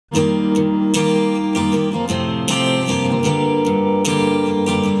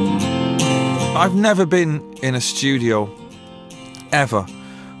I've never been in a studio ever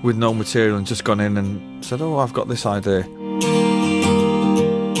with no material and just gone in and said, oh, I've got this idea.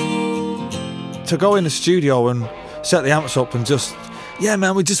 To go in the studio and set the amps up and just, yeah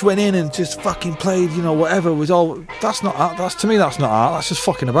man, we just went in and just fucking played, you know, whatever was all, that's not art. That's, to me, that's not art. That's just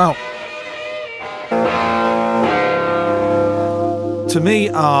fucking about. To me,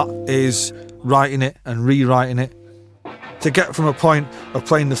 art is writing it and rewriting it. To get from a point of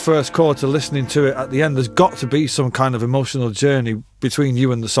playing the first chord to listening to it at the end, there's got to be some kind of emotional journey between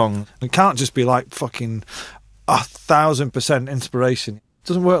you and the song. It can't just be like fucking 1,000% inspiration. It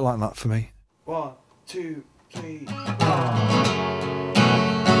doesn't work like that for me. 1, 2, 3, 4.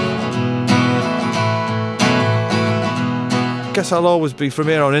 I guess I'll always be from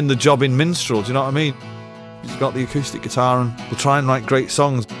here on in the job in minstrel, do you know what I mean? You've got the acoustic guitar and we'll try and write great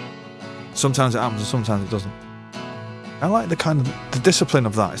songs. Sometimes it happens and sometimes it doesn't. I like the kind of the discipline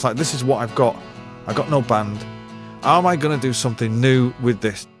of that. It's like, this is what I've got no band. How am I going to do something new with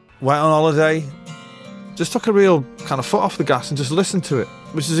this? Went on holiday, just took a real kind of foot off the gas and just listened to it,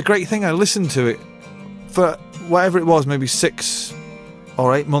 which is a great thing. I listened to it for whatever it was, maybe 6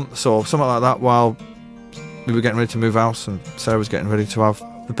 or 8 months or something like that, while we were getting ready to move house and Sarah was getting ready to have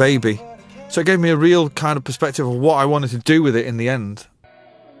the baby. So it gave me a real kind of perspective of what I wanted to do with it in the end.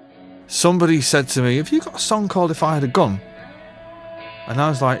 Somebody said to me, have you got a song called If I Had a Gun? And I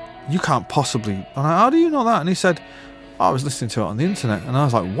was like, you can't possibly. And how do you know that? And he said, oh, I was listening to it on the internet. And I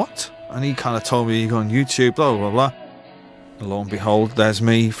was like, what? And he kind of told me, you go on YouTube, blah, blah, blah. And lo and behold, there's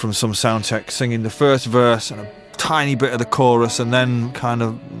me from some sound check singing the first verse and a tiny bit of the chorus and then kind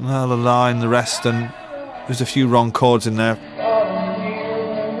of la la la in the rest, and there's a few wrong chords in there.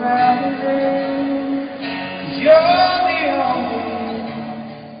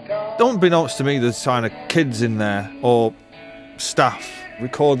 Unbeknownst to me, there's kind of kids in there or staff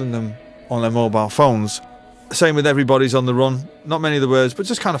recording them on their mobile phones. Same with Everybody's on the Run. Not many of the words, but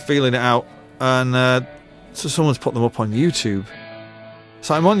just kind of feeling it out. And so someone's put them up on YouTube.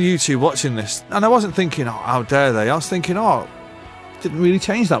 So I'm on YouTube watching this, and I wasn't thinking, oh, how dare they? I was thinking, oh, it didn't really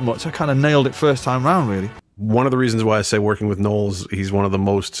change that much. I kind of nailed it first time round, really. One of the reasons why I say working with Noel is he's one of the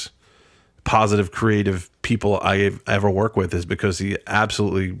most positive, creative people I ever work with, is because he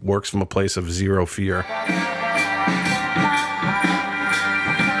absolutely works from a place of zero fear.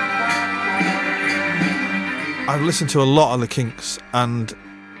 I've listened to a lot of the Kinks, and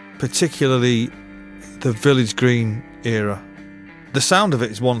particularly the Village Green era. The sound of it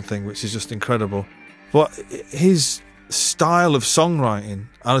is one thing, which is just incredible, but his style of songwriting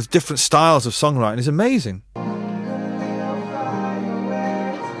and his different styles of songwriting is amazing.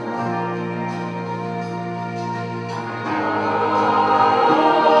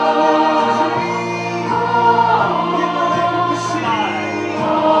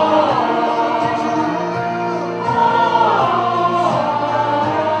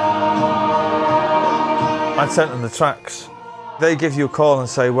 I'd sent them the tracks. They give you a call and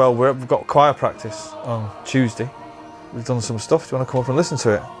say, well, we've got choir practice on Tuesday. We've done some stuff. Do you want to come up and listen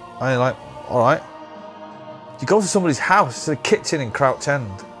to it? And you're like, all right. You go to somebody's house, it's a kitchen in Crouch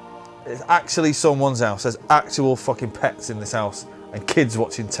End. It's actually someone's house. There's actual fucking pets in this house and kids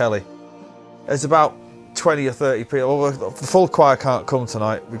watching telly. There's about 20 or 30 people. Well, the full choir can't come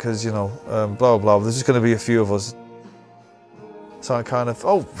tonight because, you know, blah, blah. There's just going to be a few of us. So I kind of,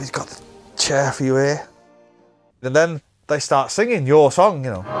 oh, we've got the chair for you here. And then they start singing your song, you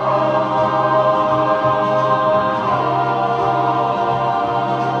know.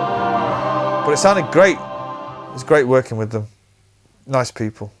 But it sounded great. It was great working with them. Nice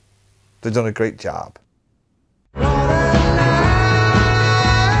people. They've done a great job.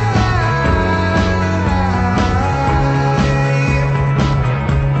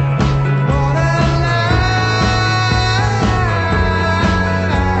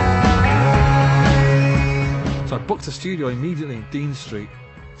 So I booked a studio immediately in Dean Street.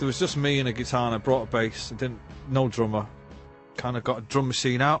 There was just me and a guitar, and I brought a bass. No drummer. Kind of got a drum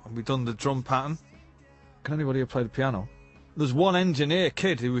machine out and we done the drum pattern. Can anybody here play the piano? There's one engineer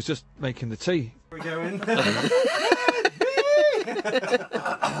kid who was just making the tea. Here we go in.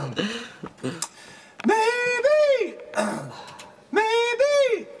 Maybe!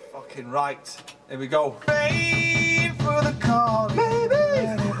 Maybe! Fucking right. Here we go. Wait for the call. Maybe!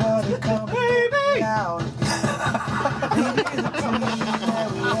 Anybody come maybe! Down. Maybe the dream that we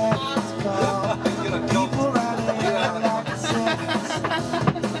had was gone. People running around like a circus.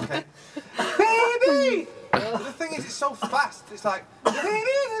 Okay. Maybe! But the thing is, it's so fast. It's like, maybe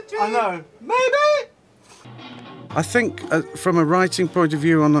the dream. I know. Maybe! I think, from a writing point of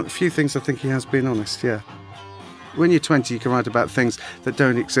view, on a few things, I think he has been honest, yeah. When you're 20, you can write about things that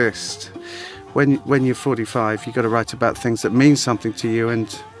don't exist. when you're 45, you've got to write about things that mean something to you,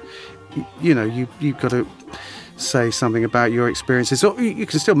 and you've got to say something about your experiences. Or you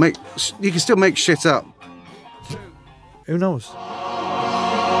can still make shit up. Who knows?